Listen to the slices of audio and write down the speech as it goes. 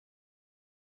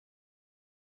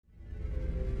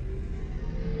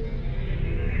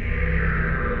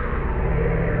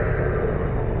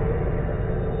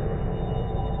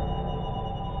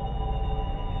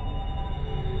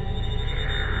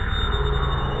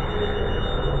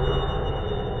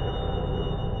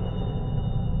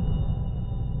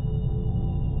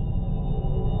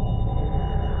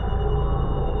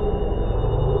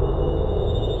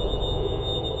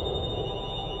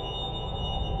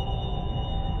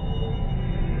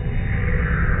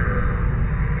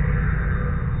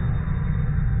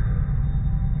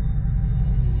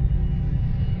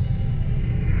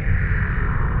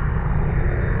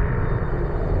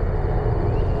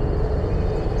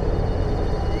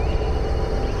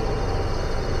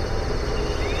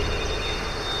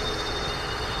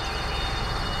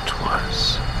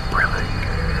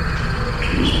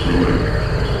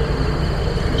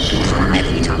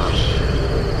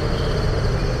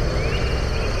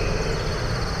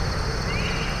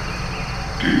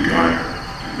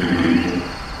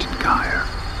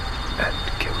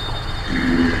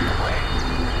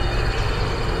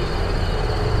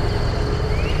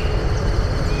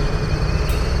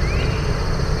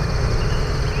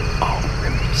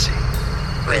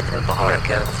or a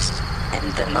ghost,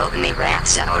 and the moment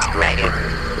rats out greater.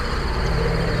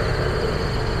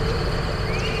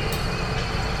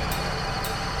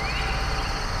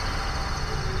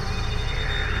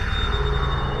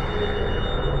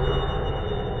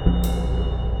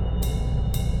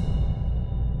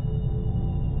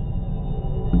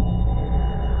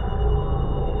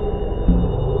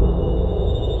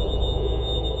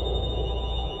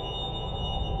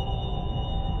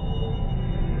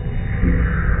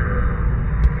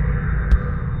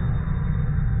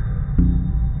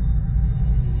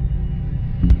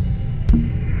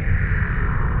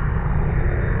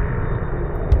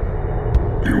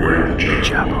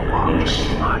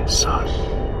 Jabberwock, my son.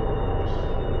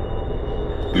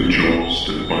 The jaws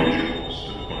that bite,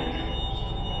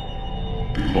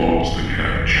 the claws that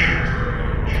catch.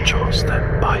 The jaws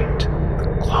that bite,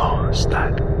 the claws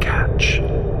that catch.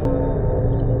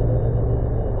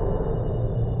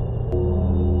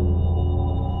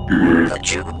 Beware the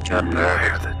jump jumper.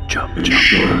 Beware the jump And jumper.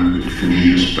 shun the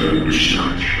fruious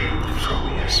bandersnatch. The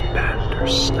fruious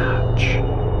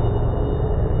bandersnatch.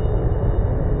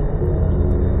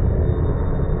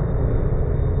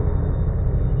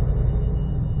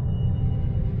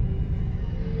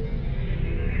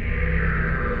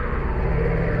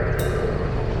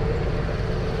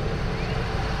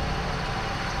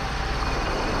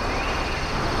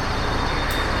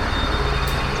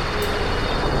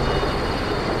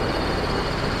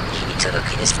 Took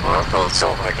his purple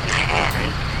sword in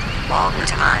hand. Long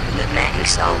time the man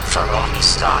so thoroughly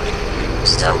sought,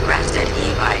 so rested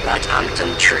he by the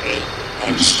tumtum tree,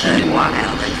 and stood while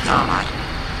in thought.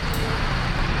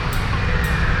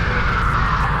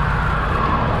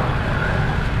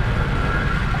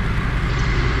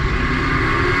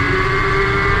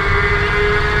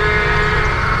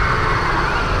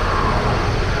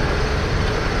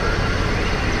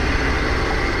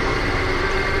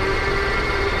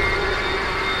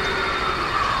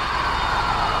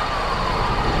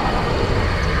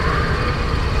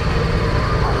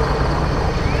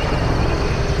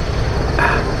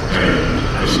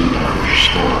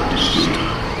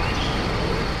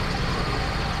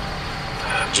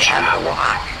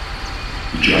 Jabberwock.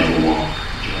 Jabberwock.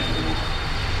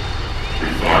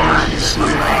 Runs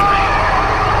away.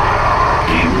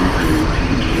 Gave food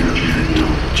and gave the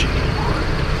Tulgy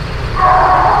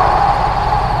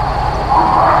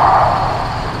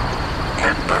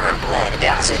Emperor bled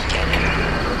as it came.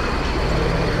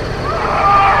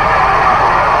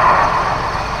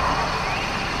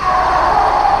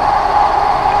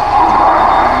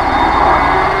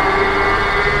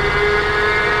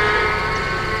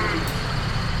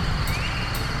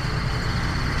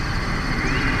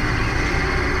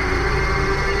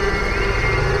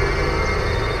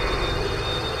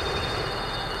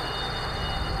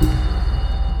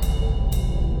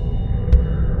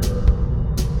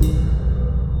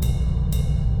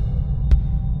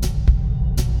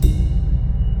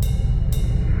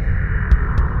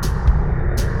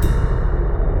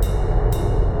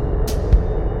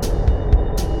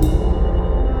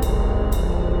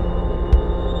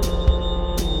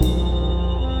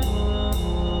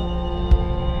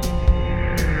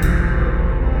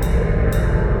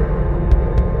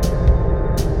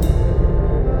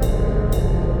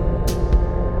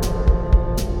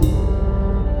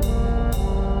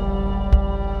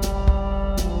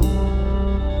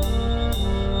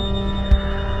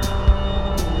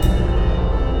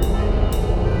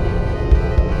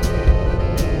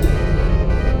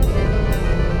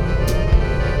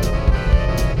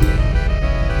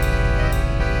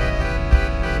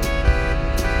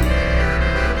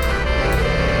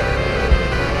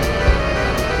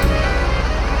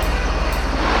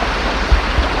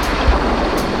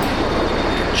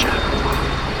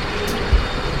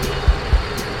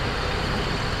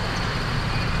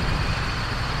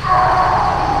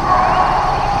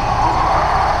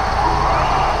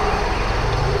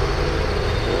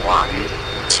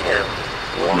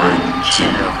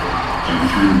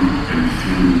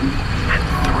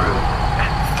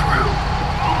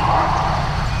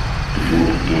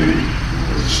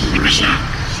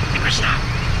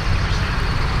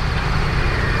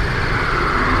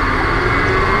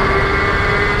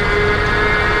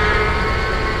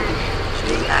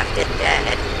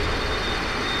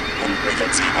 With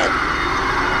its head,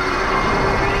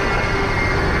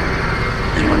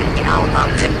 pointing out on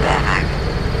the back.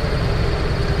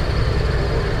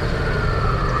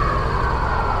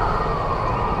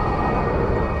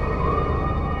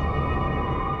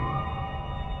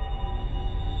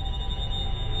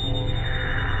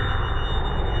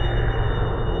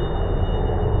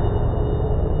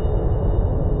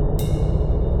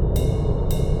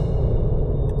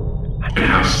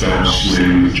 Hast thou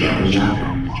slain the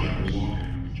Jabberwock?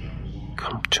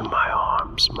 Come to my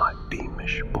arms, my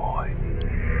beamish boy.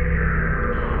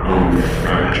 O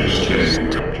majesty,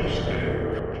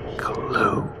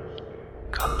 Callooh,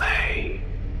 Calais.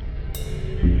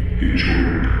 it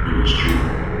is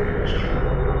true.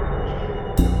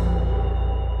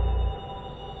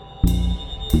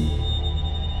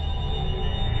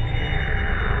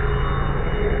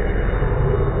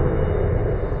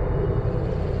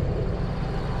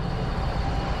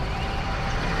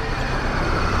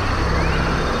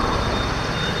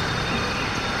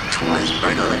 Twas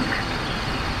brilliant.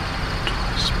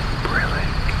 Twas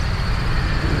brilliant.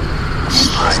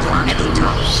 Twas many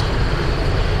toes.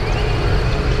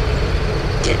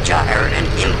 Did gyre and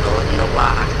gimble in the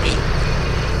walk beat.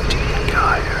 Did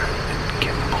gyre and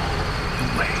gimble the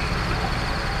wave.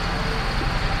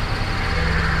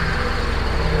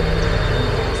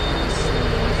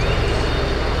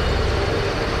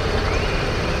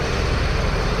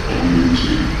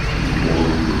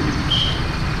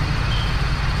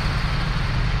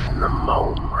 And the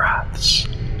mome raths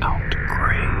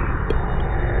outgrabe.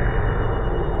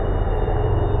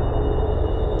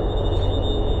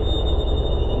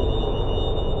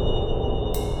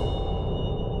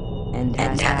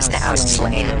 And hast thou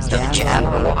slain the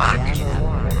Jabberwock?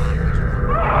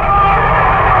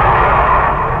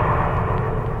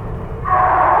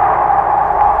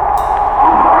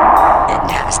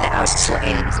 And hast thou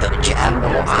slain the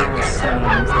Jabberwock?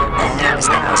 And hast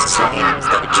thou slain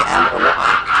the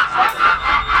Jabberwock?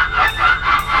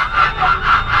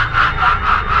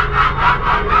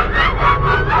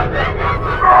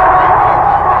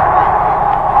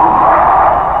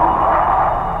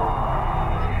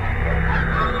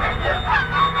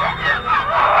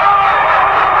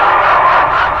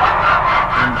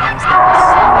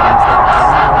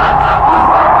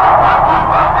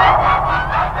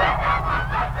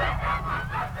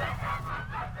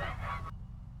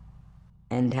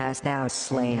 And hast thou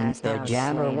slain the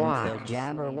Jabberwock?